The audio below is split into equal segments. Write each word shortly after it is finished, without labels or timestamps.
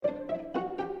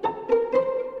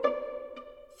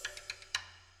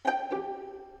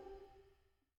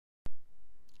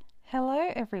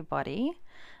everybody.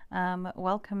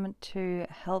 Welcome to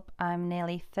Help I'm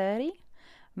Nearly 30.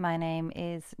 My name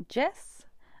is Jess.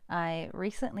 I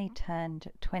recently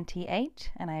turned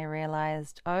 28 and I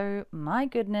realized, oh my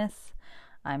goodness,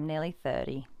 I'm nearly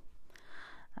 30.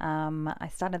 I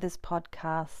started this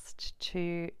podcast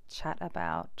to chat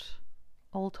about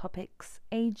all topics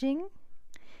aging.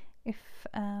 If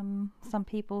some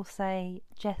people say,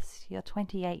 Jess, you're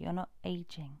 28, you're not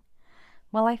aging.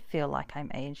 Well, I feel like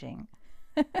I'm aging.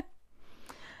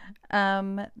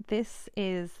 This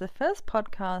is the first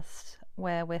podcast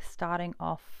where we're starting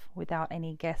off without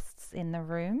any guests in the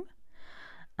room.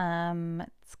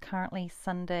 It's currently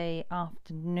Sunday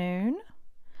afternoon.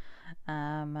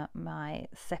 My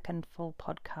second full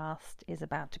podcast is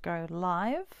about to go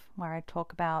live, where I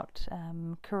talk about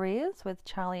careers with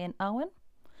Charlie and Owen.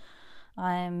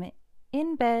 I'm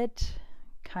in bed,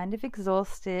 kind of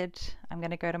exhausted. I'm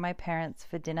going to go to my parents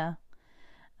for dinner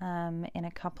in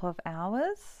a couple of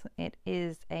hours. It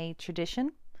is a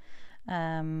tradition.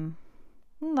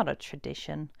 Not a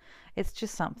tradition. It's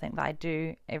just something that I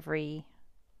do every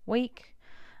week.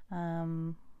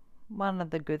 One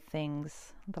of the good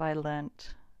things that I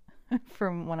learnt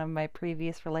from one of my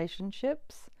previous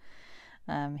relationships.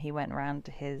 He went around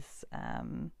to his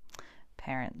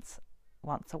parents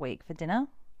once a week for dinner.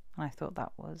 I thought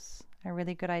that was a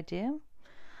really good idea.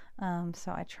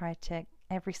 So I try to,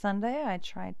 every Sunday, I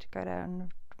tried to go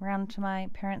down around to my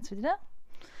parents for dinner.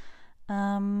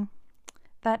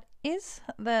 That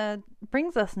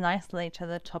brings us nicely to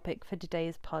the topic for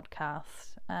today's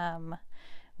podcast,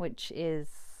 which is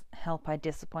Help I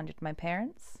Disappointed My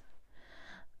Parents.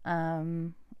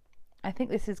 I think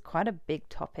this is quite a big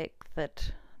topic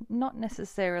that not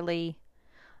necessarily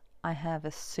I have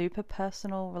a super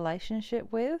personal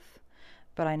relationship with,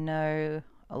 but I know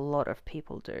a lot of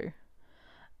people do.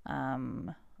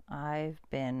 I've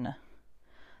been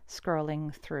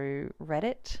scrolling through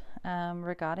Reddit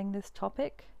regarding this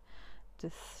topic,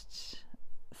 just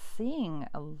seeing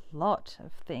a lot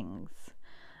of things.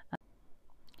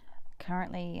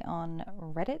 Currently on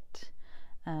Reddit,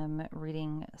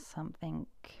 reading something.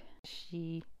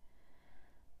 She,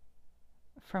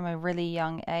 from a really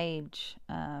young age,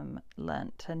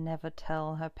 learnt to never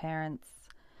tell her parents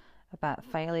about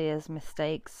failures,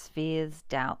 mistakes, fears,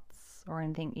 doubts, or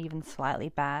anything even slightly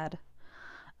bad,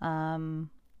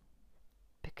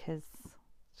 because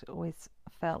she always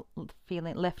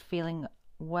left feeling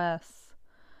worse,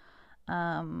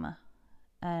 and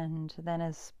then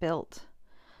has built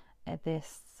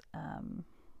this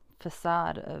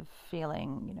facade of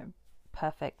feeling,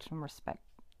 perfect and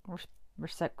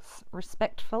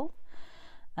respectful,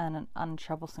 and an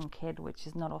untroublesome kid, which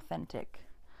is not authentic.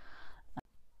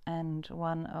 And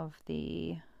one of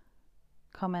the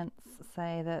comments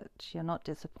say that you're not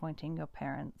disappointing your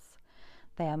parents.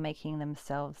 They are making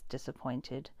themselves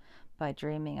disappointed by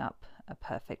dreaming up a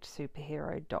perfect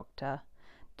superhero, doctor,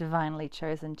 divinely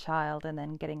chosen child, and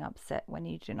then getting upset when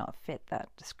you do not fit that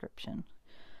description.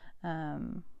 I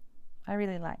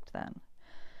really liked that.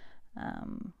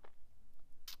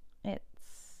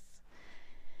 It's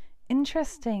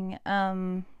interesting.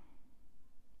 I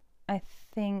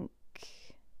think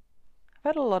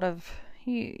I've had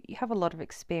you have a lot of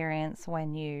experience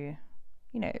when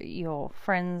your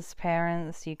friends'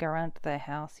 parents, you go around to their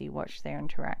house, you watch their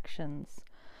interactions.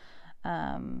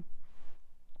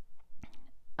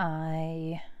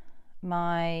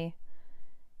 My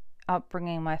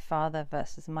upbringing, my father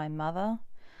versus my mother.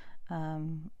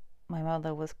 My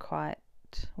mother was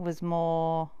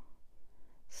more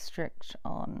strict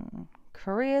on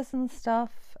careers and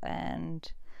stuff,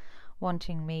 and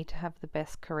wanting me to have the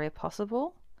best career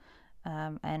possible.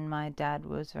 And my dad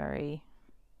was very,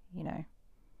 you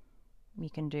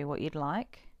can do what you'd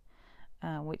like,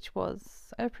 which I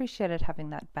appreciated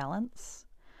having that balance.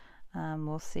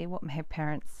 We'll see what my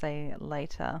parents say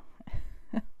later.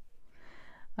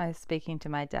 I was speaking to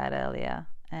my dad earlier,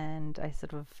 and I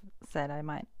sort of said I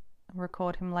might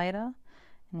record him later,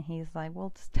 and he's like, "We'll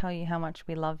just tell you how much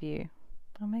we love you."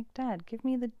 I'm like, "Dad, give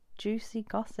me the juicy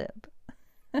gossip."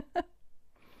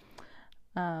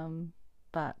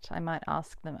 But I might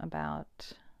ask them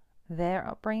about their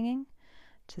upbringing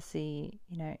to see,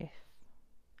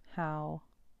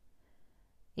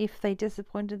 if they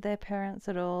disappointed their parents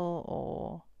at all,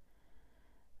 or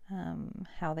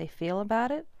how they feel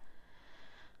about it.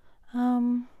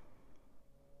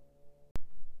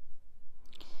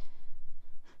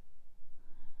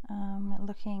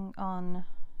 Looking on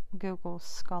Google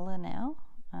Scholar now,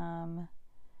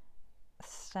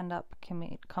 stand-up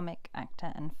comic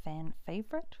actor and fan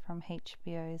favorite from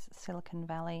HBO's Silicon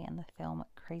Valley and the film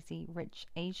Crazy Rich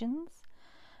Asians.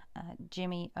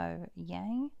 Jimmy O.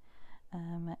 Yang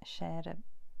shared a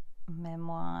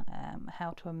memoir,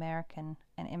 How to American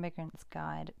an Immigrant's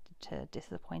Guide to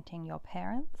Disappointing Your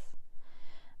Parents.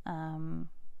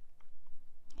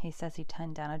 He says he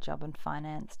turned down a job in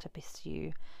finance to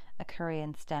pursue a career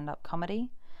in stand-up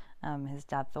comedy. His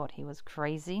dad thought he was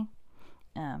crazy,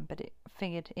 but it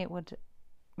figured it was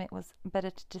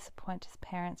better to disappoint his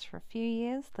parents for a few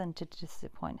years than to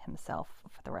disappoint himself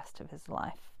for the rest of his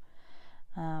life.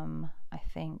 I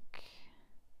think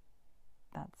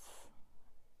that's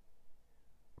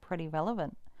pretty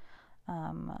relevant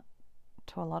to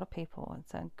a lot of people.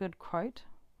 It's a good quote.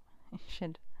 You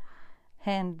should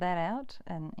hand that out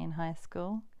in high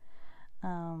school.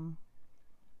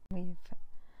 We've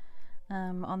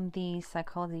on the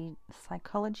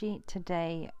Psychology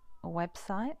Today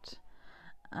website,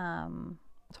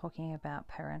 talking about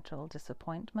parental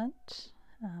disappointment,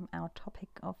 our topic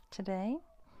of today.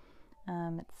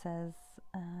 It says,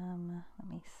 let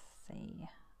me see.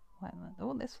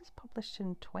 Oh, this was published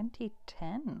in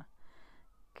 2010.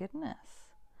 Goodness.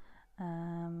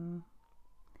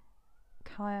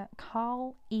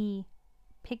 Carl E.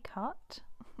 Pickhart.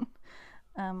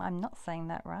 I'm not saying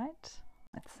that right.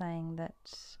 It's saying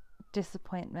that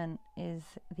disappointment is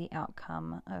the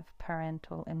outcome of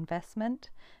parental investment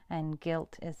and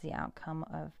guilt is the outcome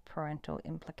of parental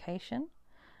implication,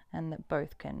 and that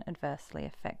both can adversely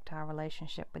affect our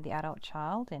relationship with the adult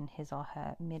child in his or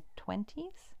her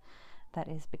mid-20s that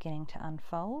is beginning to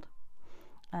unfold.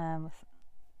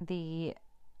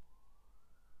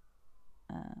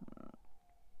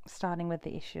 Starting with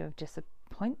the issue of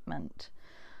disappointment,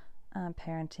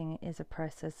 parenting is a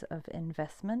process of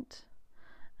investment.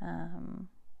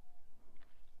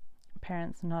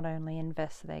 Parents not only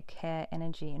invest their care,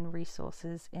 energy, and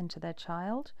resources into their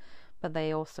child, but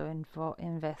they also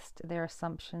invest their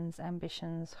assumptions,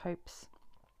 ambitions, hopes,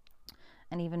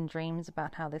 and even dreams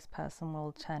about how this person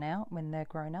will turn out when they're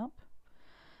grown up.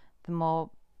 The more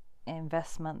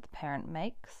investment the parent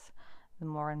makes, the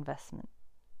more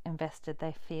invested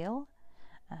they feel,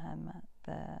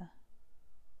 the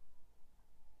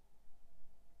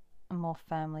more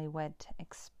firmly wed to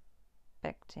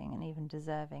expecting and even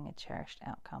deserving a cherished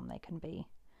outcome they can be.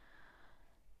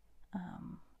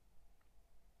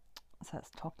 So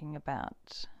it's talking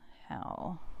about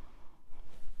how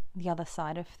the other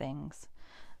side of things,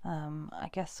 I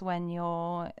guess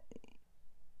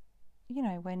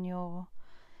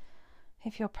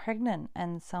if you're pregnant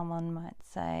and someone might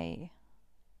say,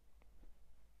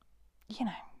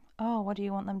 oh, what do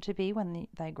you want them to be when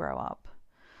they grow up?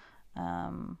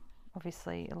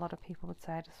 Obviously, a lot of people would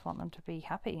say, I just want them to be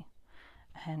happy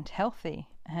and healthy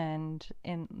and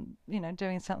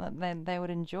doing something that they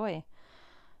would enjoy.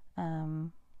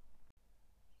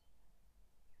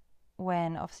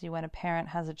 When a parent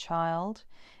has a child,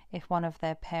 if one of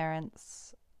their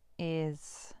parents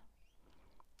is,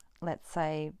 let's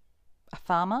say, a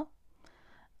farmer,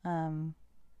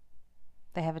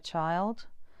 they have a child,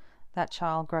 that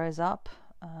child grows up,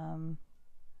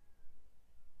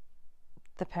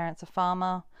 the parent's a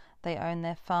farmer, they own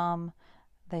their farm,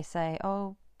 they say,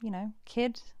 oh,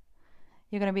 kid,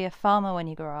 you're going to be a farmer when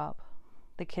you grow up.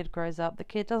 The kid grows up, the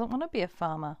kid doesn't want to be a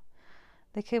farmer.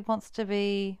 The kid wants to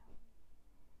be,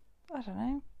 I don't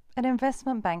know, an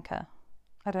investment banker.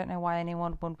 I don't know why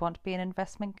anyone would want to be an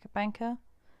investment banker.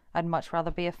 I'd much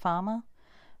rather be a farmer.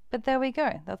 But there we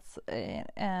go. That's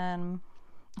an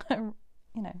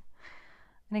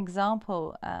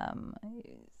example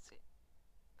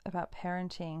about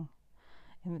parenting.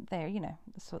 And there,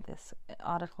 that's what this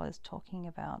article is talking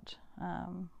about.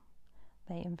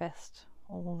 They invest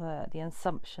all the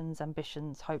assumptions,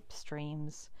 ambitions, hopes,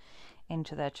 dreams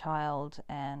into their child,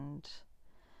 and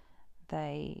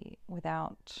they,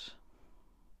 without,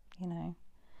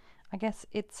 I guess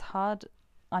it's hard.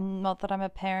 Not that I'm a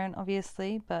parent,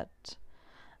 obviously, but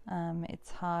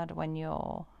it's hard when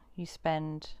you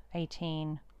spend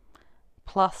 18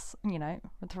 plus,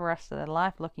 with the rest of their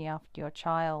life looking after your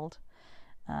child.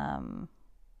 The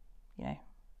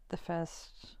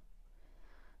first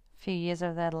few years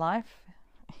of their life,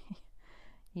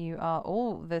 you are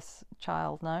all this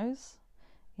child knows.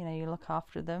 You look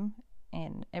after them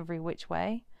in every which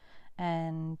way,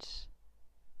 and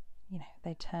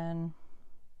they turn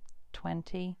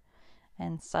 20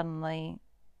 and suddenly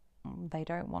they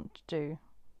don't want to do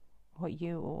what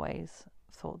you always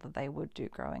thought that they would do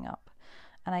growing up.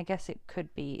 And I guess it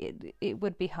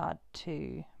would be hard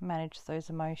to manage those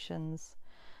emotions,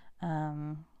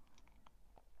 and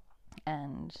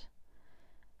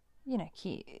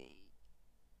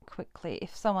quickly,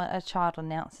 if a child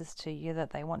announces to you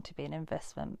that they want to be an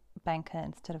investment banker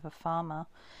instead of a farmer.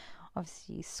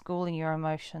 Obviously, schooling your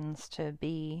emotions to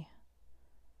be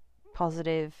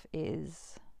positive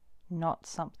is not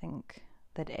something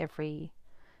that every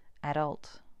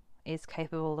adult is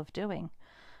capable of doing.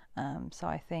 So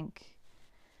I think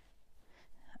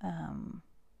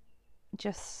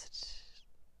just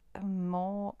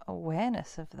more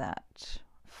awareness of that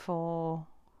for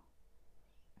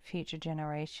future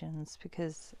generations,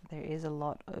 because there is a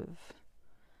lot of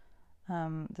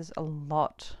there's a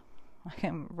lot, like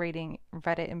I'm reading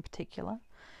Reddit in particular,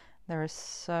 there are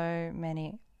so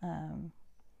many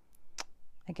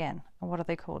again, what are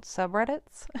they called,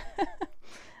 subreddits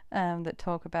that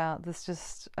talk about this.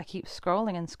 Just I keep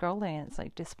scrolling and scrolling, and it's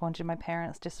like disappointed my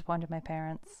parents,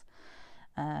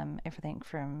 everything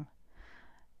from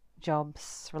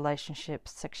jobs,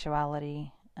 relationships,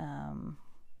 sexuality.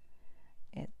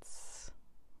 It's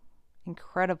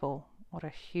incredible what a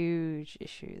huge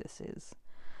issue this is.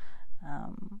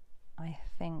 I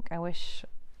wish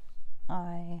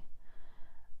I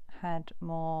had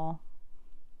more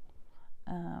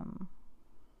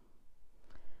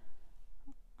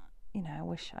I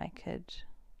wish I could,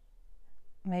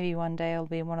 maybe one day I'll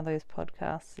be in one of those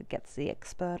podcasts that gets the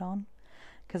expert on,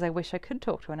 because I wish I could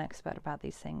talk to an expert about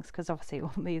these things, because obviously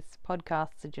all these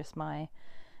podcasts are just my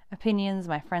opinions,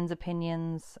 my friends'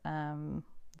 opinions,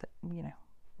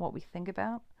 what we think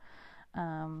about.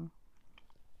 I'm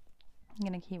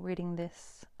going to keep reading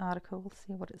this article,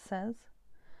 see what it says.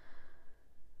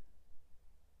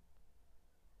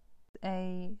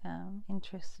 A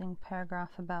interesting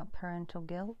paragraph about parental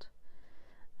guilt,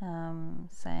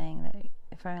 saying that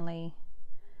if only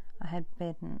I had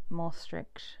been more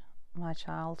strict, my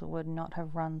child would not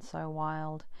have run so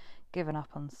wild, given up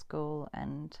on school,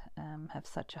 and have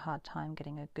such a hard time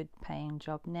getting a good paying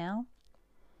job now.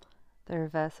 The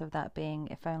reverse of that being,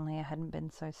 if only I hadn't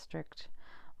been so strict,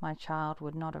 my child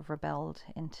would not have rebelled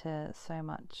into so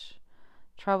much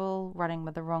trouble, running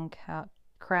with the wrong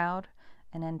crowd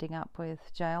and ending up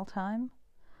with jail time.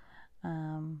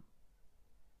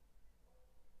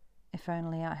 If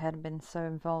only I hadn't been so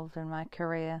involved in my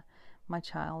career, my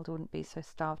child wouldn't be so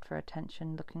starved for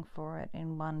attention, looking for it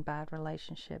in one bad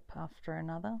relationship after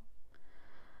another.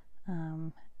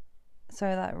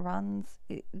 So that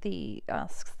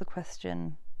asks the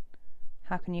question,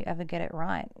 how can you ever get it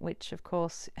right? Which, of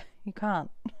course, you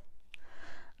can't.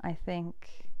 I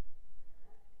think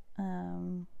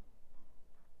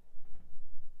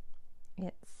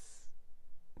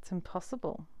it's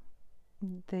impossible.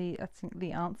 I think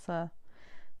the answer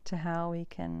to how we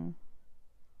can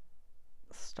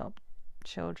stop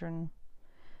children,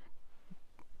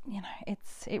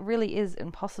 it really is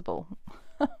impossible.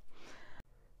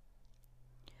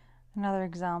 Another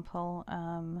example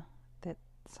that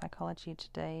Psychology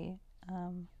Today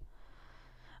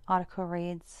article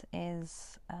reads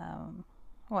is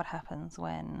what happens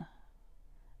when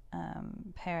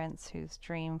parents whose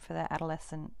dream for their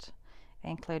adolescent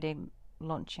included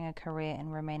launching a career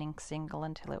and remaining single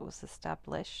until it was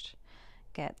established,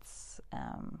 gets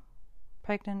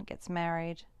pregnant, gets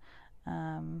married,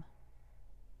 and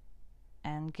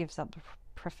gives up the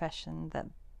profession that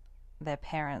their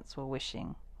parents were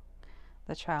wishing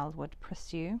the child would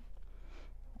pursue.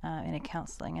 In a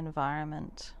counselling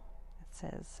environment, it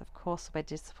says, "Of course we're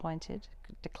disappointed,"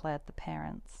 declared the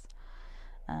parents.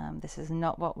 "This is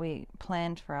not what we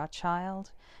planned for our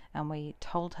child, and we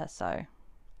told her so."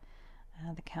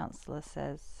 The counsellor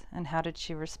says, "And how did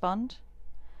she respond?"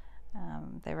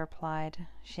 They replied,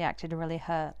 "She acted really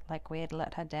hurt, like we had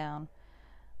let her down,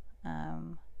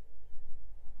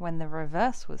 when the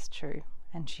reverse was true,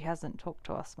 and she hasn't talked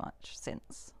to us much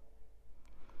since."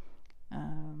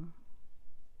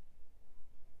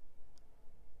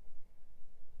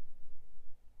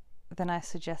 Then I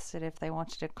suggested if they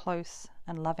wanted a close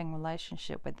and loving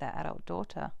relationship with their adult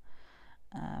daughter,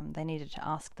 they needed to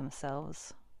ask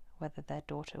themselves whether their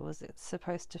daughter was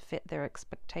supposed to fit their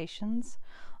expectations,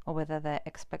 or whether their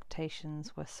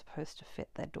expectations were supposed to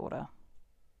fit their daughter.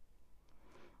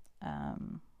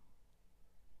 The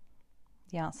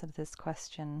answer to this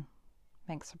question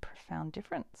makes a profound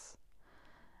difference.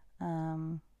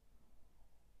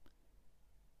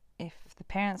 If the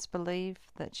parents believe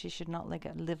that she should not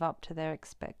live up to their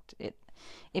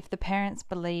if the parents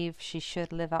believe she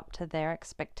should live up to their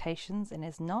expectations and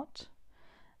is not,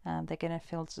 they're going to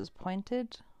feel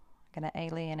disappointed, going to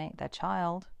alienate their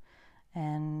child,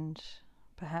 and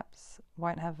perhaps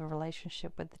won't have a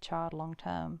relationship with the child long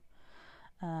term.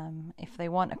 If they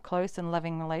want a close and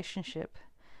loving relationship,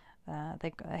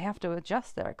 they have to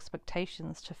adjust their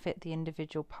expectations to fit the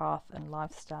individual path and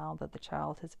lifestyle that the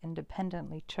child has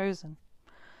independently chosen.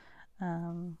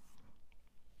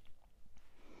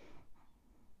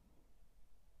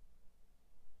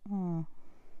 Mm.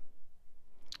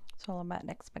 It's all about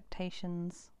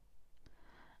expectations,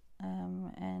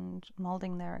 and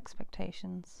molding their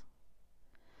expectations.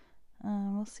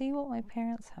 We'll see what my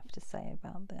parents have to say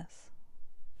about this.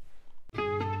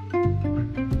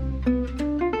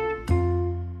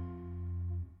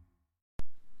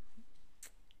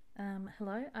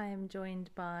 Hello, I am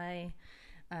joined by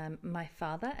my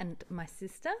father and my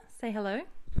sister. Say hello.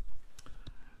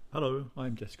 Hello,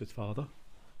 I'm Jessica's father.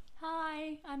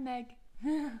 Hi, I'm Meg.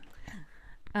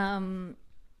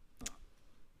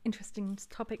 Interesting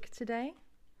topic today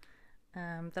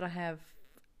that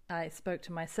I spoke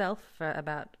to myself for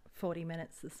about 40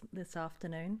 minutes this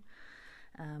afternoon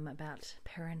about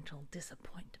parental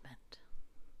disappointment.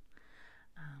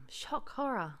 Shock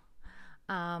horror.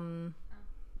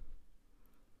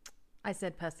 I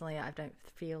said personally I don't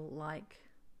feel like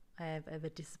I have ever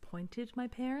disappointed my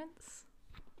parents.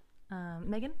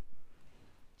 Megan,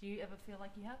 do you ever feel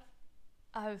like you have?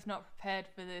 I was not prepared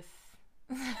for this.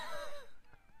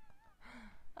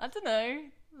 I don't know.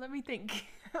 Let me think.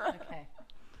 Okay.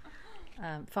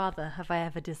 Father, have I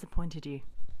ever disappointed you?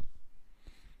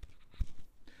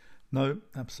 No,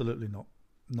 absolutely not.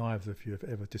 Neither of you have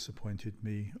ever disappointed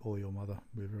me or your mother.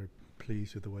 We're very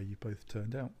pleased with the way you both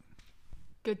turned out.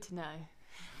 Good to know.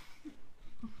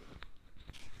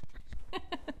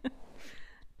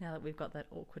 Now that we've got that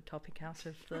awkward topic out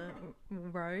of the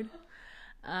road.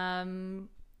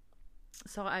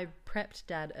 So I prepped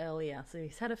Dad earlier, so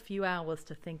he's had a few hours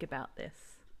to think about this.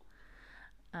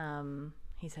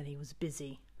 He said he was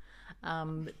busy.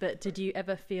 But did you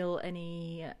ever feel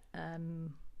any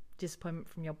disappointment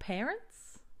from your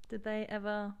parents? Did they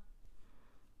ever,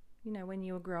 when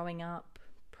you were growing up,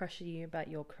 pressure you about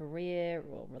your career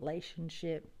or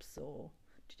relationships, or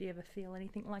did you ever feel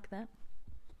anything like that?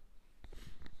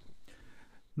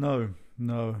 No,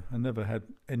 I never had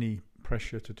any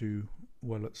pressure to do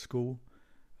well at school.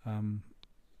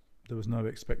 There was no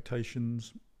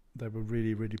expectations. They were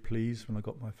really, really pleased when I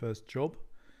got my first job.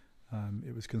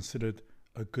 It was considered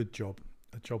a good job,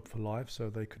 a job for life,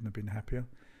 so they couldn't have been happier.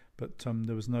 But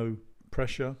there was no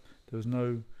pressure. There was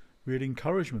no real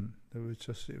encouragement. It was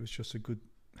just a good,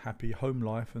 happy home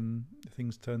life, and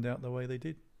things turned out the way they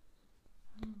did.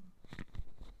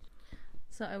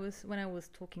 So when I was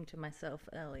talking to myself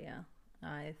earlier,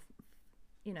 I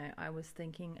was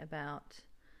thinking about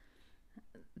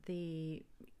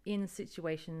in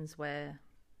situations where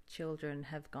children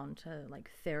have gone to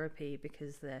therapy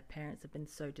because their parents have been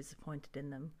so disappointed in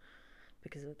them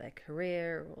because of their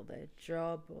career or their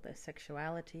job or their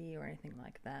sexuality or anything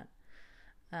like that.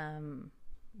 How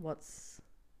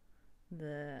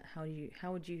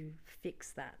would you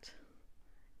fix that?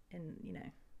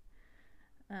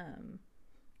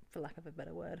 For lack of a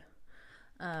better word.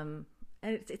 And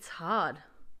it's hard.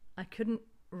 I couldn't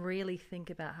really think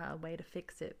about a way to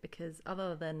fix it, because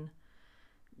other than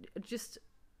just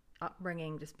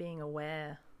upbringing, just being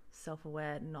aware,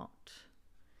 self-aware,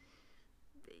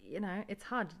 it's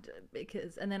hard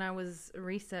because, and then I was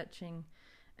researching,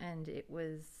 and it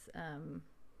was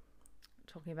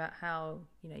talking about how,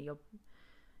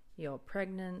 you're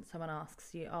pregnant, someone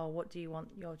asks you, oh, what do you want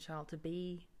your child to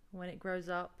be when it grows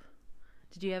up?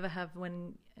 Did you ever have,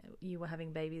 when you were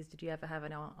having babies, did you ever have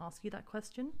anyone ask you that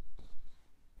question?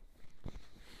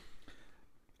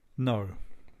 No,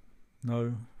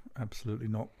 absolutely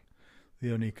not.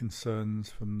 The only concerns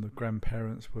from the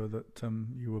grandparents were that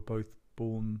you were both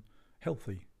born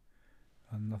healthy,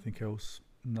 and nothing else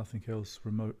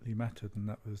remotely mattered, and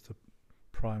that was the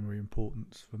primary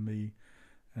importance for me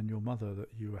and your mother, that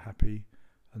you were happy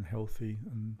and healthy,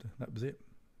 and that was it.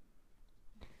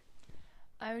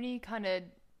 I only kind of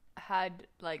had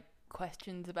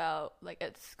questions about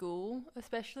at school,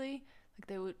 especially.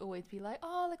 They would always be like,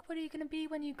 oh, what are you going to be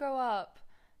when you grow up?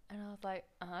 And I was like,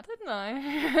 I don't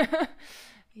know.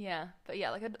 Yeah. But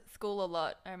yeah, at school a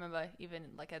lot. I remember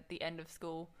even at the end of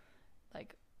school,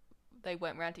 they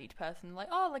went around to each person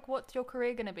oh, what's your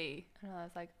career going to be? And I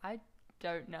was like, I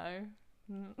don't know.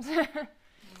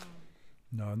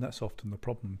 No, and that's often the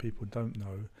problem. People don't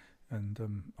know. And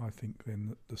I think then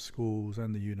that the schools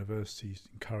and the universities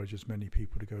encourage as many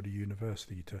people to go to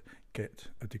university to get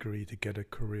a degree, to get a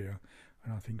career.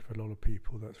 And I think for a lot of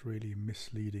people that's really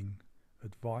misleading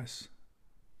advice.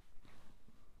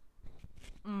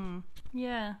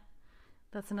 Yeah,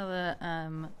 that's another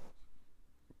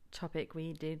topic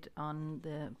we did on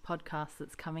the podcast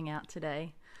that's coming out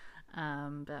today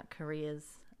about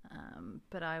careers.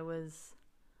 But I was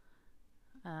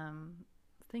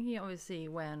thinking, obviously,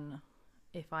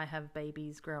 if I have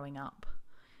babies growing up,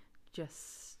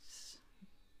 just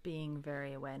being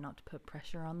very aware not to put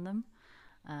pressure on them.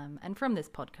 And from this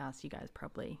podcast, you guys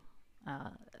probably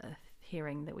are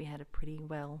hearing that we had a pretty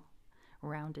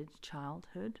well-rounded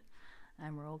childhood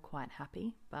and we're all quite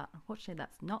happy. But unfortunately,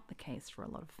 that's not the case for a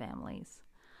lot of families.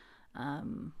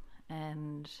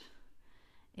 And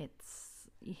it's,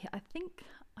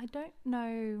 I don't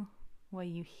know where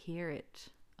you hear it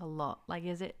a lot. Like,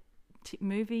 is it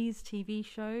movies, TV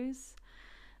shows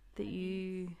that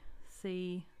you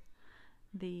see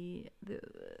the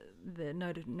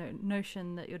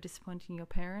notion that you're disappointing your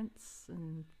parents?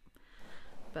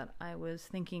 But I was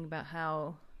thinking about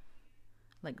how,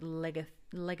 like,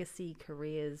 legacy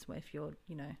careers, where if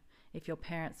your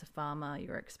parents are farmer,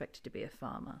 you're expected to be a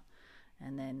farmer,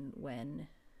 and then when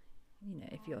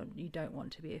if you don't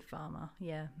want to be a farmer,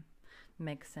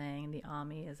 Meg saying the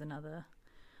army is another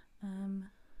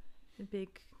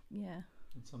big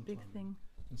thing.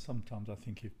 And sometimes I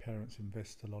think if parents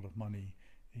invest a lot of money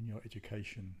in your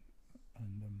education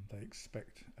and they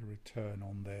expect a return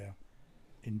on their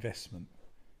investment,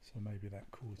 so maybe that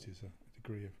causes a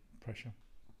degree of pressure.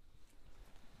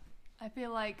 I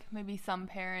feel like maybe some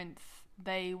parents,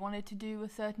 they wanted to do a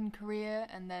certain career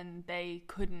and then they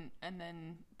couldn't, and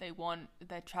then they want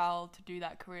their child to do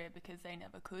that career because they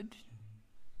never could.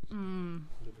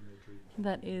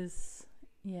 That is,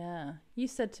 you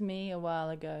said to me a while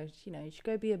ago, you should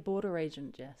go be a border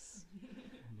agent, Jess.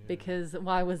 Because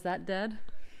why was that, Dad?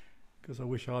 Because I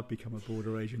wish I'd become a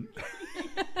border agent.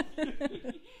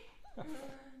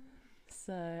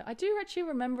 So I do actually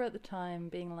remember at the time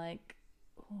being like,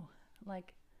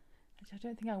 I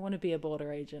don't think I want to be a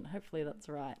border agent. Hopefully that's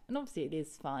right. And obviously it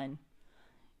is fine,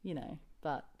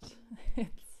 but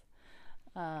it's,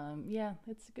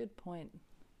 it's a good point.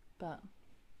 But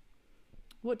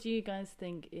what do you guys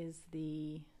think is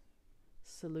the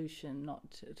solution,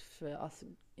 for us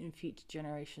in future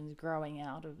generations growing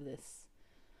out of this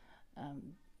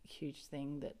huge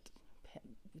thing that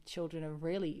children are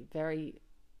really very,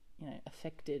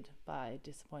 affected by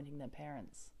disappointing their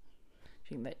parents?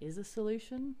 Do you think there is a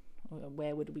solution? Or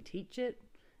where would we teach it?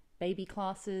 Baby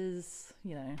classes,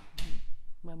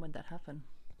 when would that happen?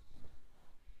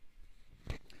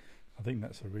 I think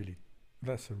that's a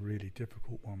really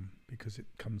difficult one, because it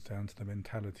comes down to the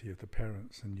mentality of the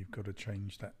parents, and you've got to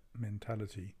change that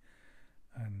mentality.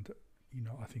 And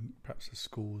I think perhaps the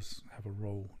schools have a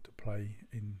role to play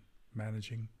in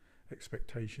managing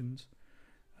expectations,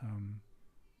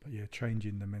 but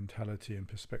changing the mentality and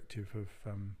perspective of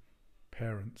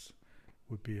parents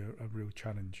would be a real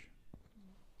challenge.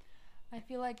 I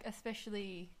feel like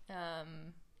especially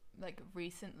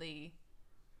recently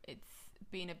it's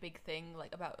been a big thing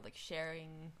about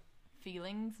sharing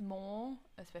feelings more,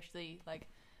 especially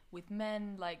with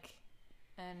men,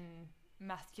 and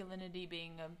masculinity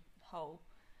being a whole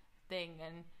thing,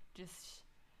 and just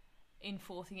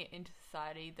enforcing it into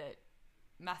society that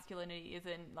masculinity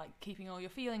isn't keeping all your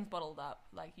feelings bottled up.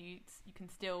 You can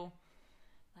still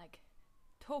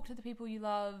talk to the people you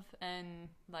love and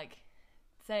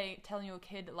telling your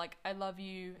kid I love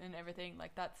you and everything.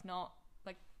 That's not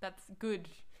that's good.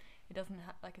 It doesn't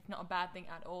it's not a bad thing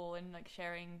at all, and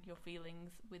sharing your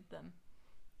feelings with them.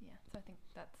 So I think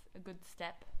that's a good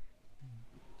step.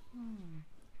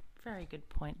 Very good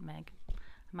point, Meg. I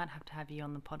might have to have you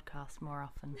on the podcast more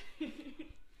often.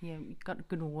 You've got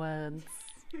good words.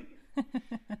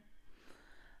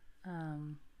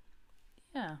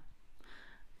 I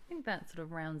think that sort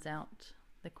of rounds out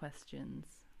the questions.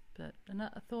 But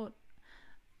another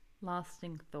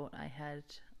lasting thought I had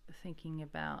thinking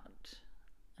about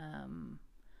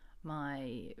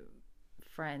my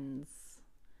friends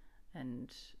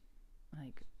and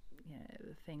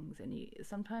things, and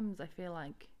sometimes I feel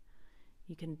like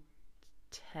you can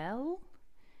tell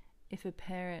if a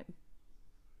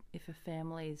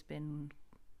family's been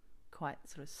quite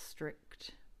sort of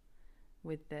strict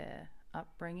with their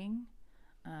upbringing.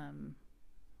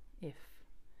 If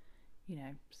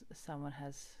someone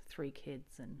has 3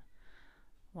 kids and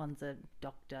one's a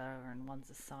doctor and one's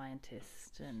a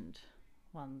scientist and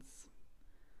one's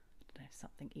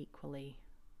something equally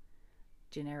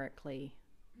generically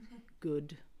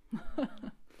good,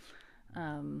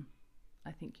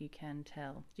 I think you can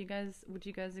tell. Would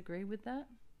you guys agree with that,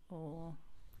 or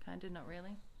kind of not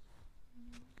really?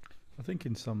 I think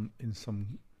in some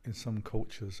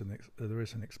cultures there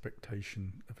is an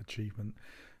expectation of achievement,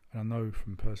 and I know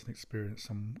from personal experience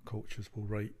some cultures will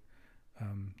rate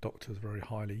doctors very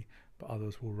highly, but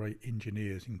others will rate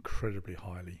engineers incredibly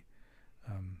highly.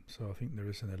 So I think there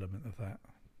is an element of that.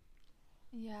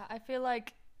 Yeah, I feel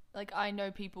like I know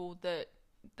people that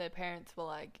their parents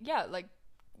were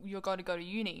you're going to go to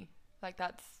uni, you're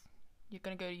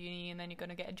going to go to uni and then you're going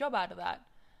to get a job out of that,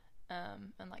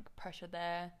 and like pressure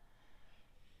there.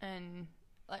 And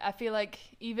like I feel like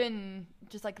even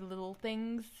just like little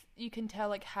things, you can tell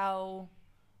like how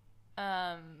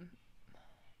I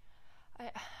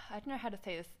don't know how to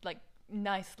say this like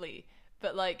nicely,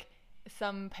 but like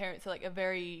some parents are like a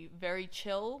very, very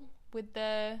chill with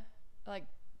their like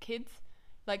kids.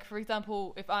 Like for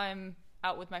example, if I'm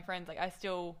out with my friends, like I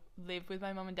still live with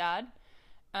my mum and dad.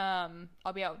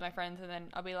 I'll be out with my friends and then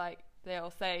I'll be like,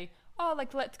 they'll say, oh,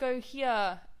 like let's go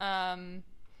here. And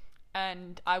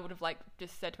I would have like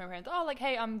just said to my parents, oh, like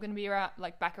hey, I'm gonna be around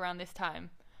like back around this time.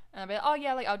 And I'll be like, oh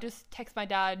yeah, like I'll just text my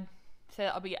dad, say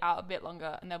that I'll be out a bit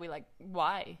longer, and they'll be like,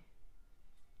 why?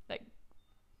 Like,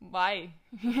 why?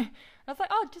 I was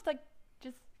like, oh, just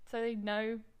so they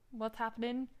know what's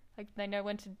happening. Like they know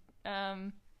when to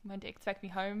expect me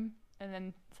home. And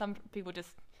then some people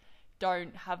just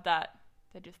don't have that.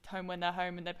 They're just home when they're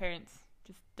home, and their parents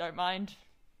just don't mind.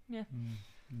 Yeah.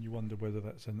 You wonder whether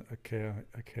that's a care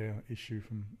issue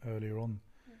from earlier on,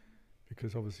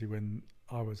 because obviously when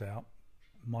I was out,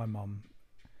 my mum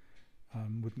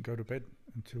wouldn't go to bed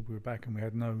until we were back, and we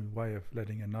had no way of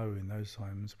letting her know in those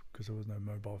times because there was no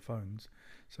mobile phones.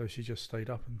 So she just stayed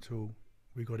up until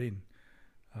we got in.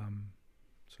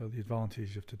 So the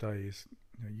advantage of today is,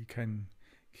 you can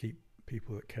keep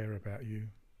people that care about you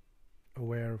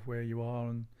aware of where you are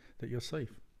and that you're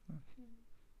safe. A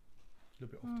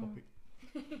little bit off topic.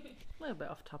 A little bit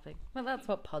off topic. Well, that's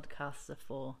what podcasts are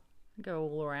for. Go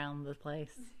all around the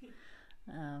place.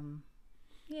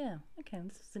 Yeah. Okay.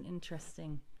 This was an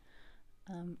interesting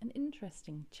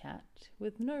chat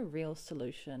with no real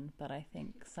solution, but I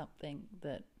think something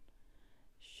that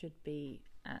should be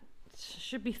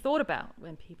thought about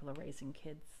when people are raising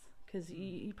kids, because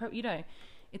you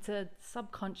it's a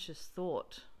subconscious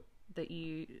thought that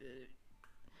the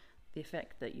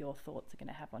effect that your thoughts are going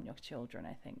to have on your children,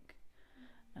 I think.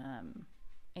 And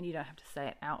you don't have to say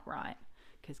it outright,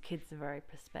 because kids are very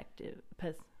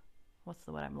what's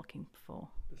the word I'm looking for?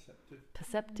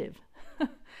 Perceptive.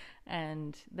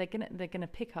 And they're gonna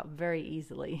pick up very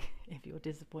easily if you're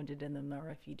disappointed in them, or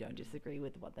if you don't disagree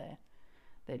with what their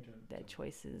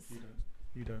choices.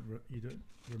 You don't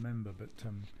remember, but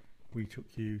we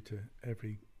took you to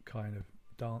every kind of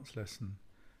dance lesson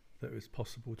that was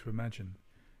possible to imagine,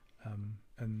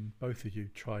 and both of you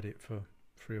tried it for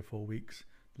 3 or 4 weeks,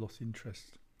 lost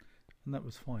interest, and that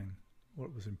was fine.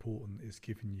 What was important is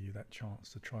giving you that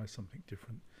chance to try something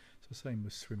different. So same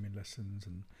with swimming lessons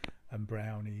and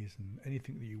brownies and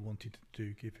anything that you wanted to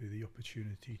do, give you the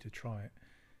opportunity to try it,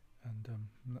 and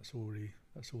that's all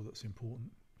that's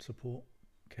important. Support,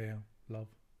 care, love.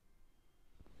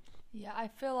 Yeah, I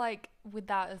feel like with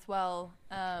that as well,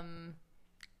 and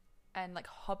like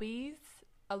hobbies,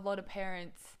 a lot of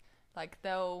parents, like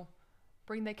they'll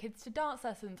bring their kids to dance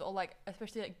lessons, or like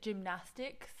especially like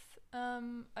gymnastics.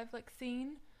 I've like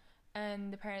seen,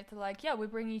 and the parents are like, yeah, we're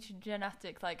bringing you to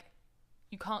gymnastics, like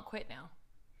you can't quit now.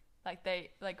 Like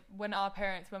they, like when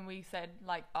we said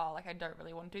like, oh, like I don't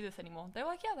really want to do this anymore, they were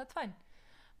like, yeah, that's fine.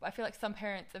 But I feel like some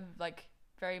parents are like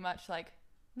very much like,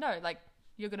 no, like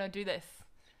you're gonna do this.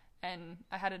 And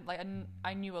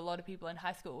I knew a lot of people in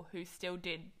high school who still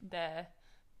did their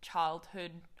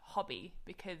childhood hobby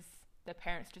because their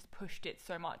parents just pushed it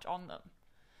so much on them.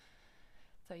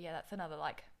 So yeah, that's another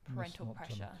like parental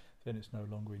pressure. Then it's no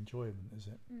longer enjoyment, is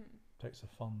it? Takes the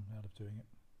fun out of doing it.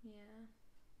 Yeah.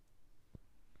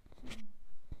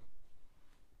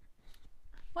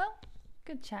 Well,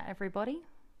 good chat, everybody.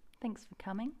 Thanks for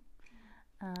coming.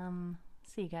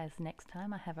 See you guys next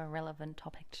time. I have a relevant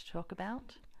topic to talk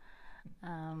about.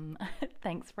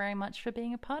 Thanks very much for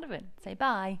being a part of it. Say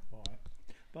bye. Bye.